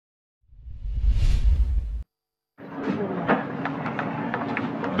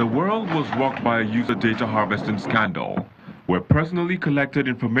The world was rocked by a user data harvesting scandal, where personally collected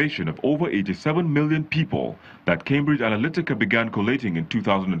information of over 87 million people that Cambridge Analytica began collating in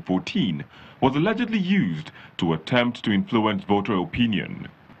 2014 was allegedly used to attempt to influence voter opinion.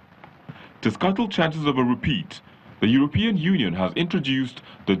 To scuttle chances of a repeat, the European Union has introduced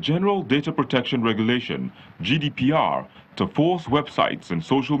the General Data Protection Regulation, GDPR, to force websites and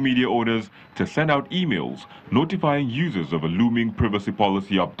social media owners to send out emails notifying users of a looming privacy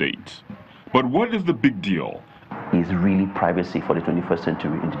policy update. But what is the big deal? Is really privacy for the 21st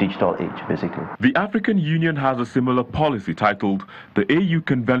century in the digital age, basically. The African Union has a similar policy titled the AU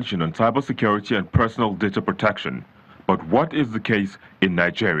Convention on Cybersecurity and Personal Data Protection. But what is the case in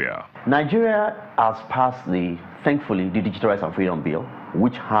Nigeria? Nigeria has passed thankfully, the Digital Rights and Freedom Bill,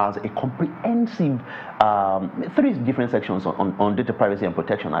 which has a comprehensive 3 different sections on data privacy and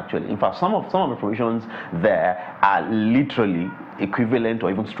protection, actually. In fact, some of the provisions there are literally equivalent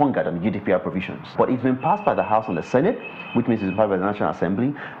or even stronger than the GDPR provisions. But it's been passed by the House and the Senate, which means it's passed by the National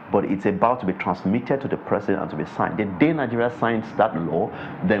Assembly, but it's about to be transmitted to the President and to be signed. The day Nigeria signs that law,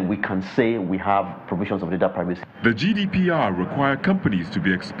 then we can say we have provisions of data privacy. The GDPR requires companies to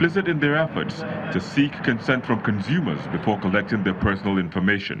be explicit in their efforts to seek consent from consumers before collecting their personal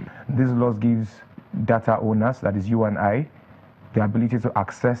information. This law gives data owners, that is you and I, the ability to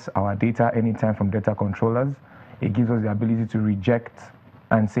access our data anytime from data controllers. It gives us the ability to reject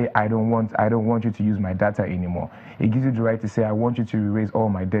and say, I don't want you to use my data anymore. It gives you the right to say, I want you to erase all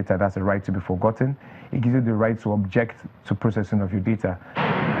my data. That's a right to be forgotten. It gives you the right to object to processing of your data.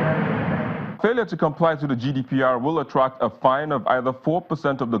 Failure to comply to the GDPR will attract a fine of either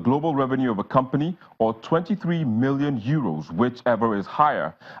 4% of the global revenue of a company or 23 million euros, whichever is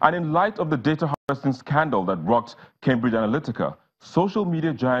higher. And in light of the data harvesting scandal that rocked Cambridge Analytica, social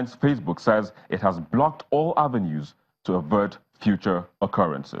media giant Facebook says it has blocked all avenues to avert future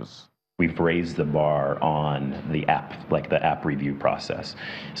occurrences. We've raised the bar on the app, like the app review process.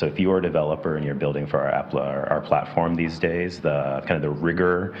 So if you're a developer and you're building for our platform these days, the kind of the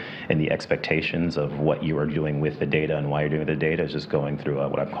rigor and the expectations of what you are doing with the data and why you're doing the data is just going through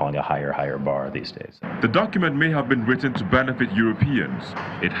what I'm calling a higher bar these days. The document may have been written to benefit Europeans.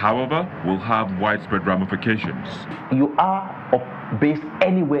 It, however, will have widespread ramifications. You are based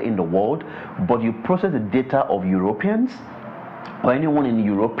anywhere in the world, but you process the data of Europeans or anyone in the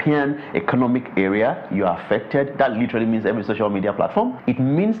European economic area, you are affected. That literally means every social media platform. It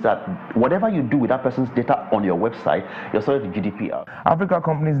means that whatever you do with that person's data on your website, you're subject to GDPR. African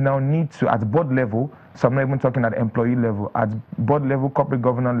companies now need to, at board level, so I'm not even talking at employee level, at board level, corporate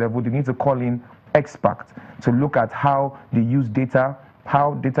governance level, they need to call in experts to look at how they use data,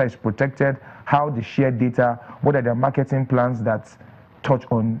 how data is protected, how they share data, what are their marketing plans that touch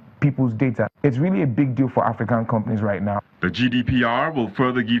on people's data. It's really a big deal for African companies right now. The GDPR will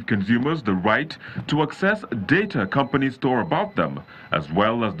further give consumers the right to access data companies store about them, as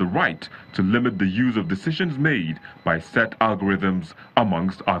well as the right to limit the use of decisions made by set algorithms,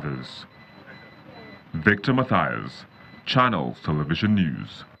 amongst others. Victor Mathias, Channels Television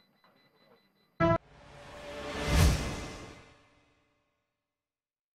News.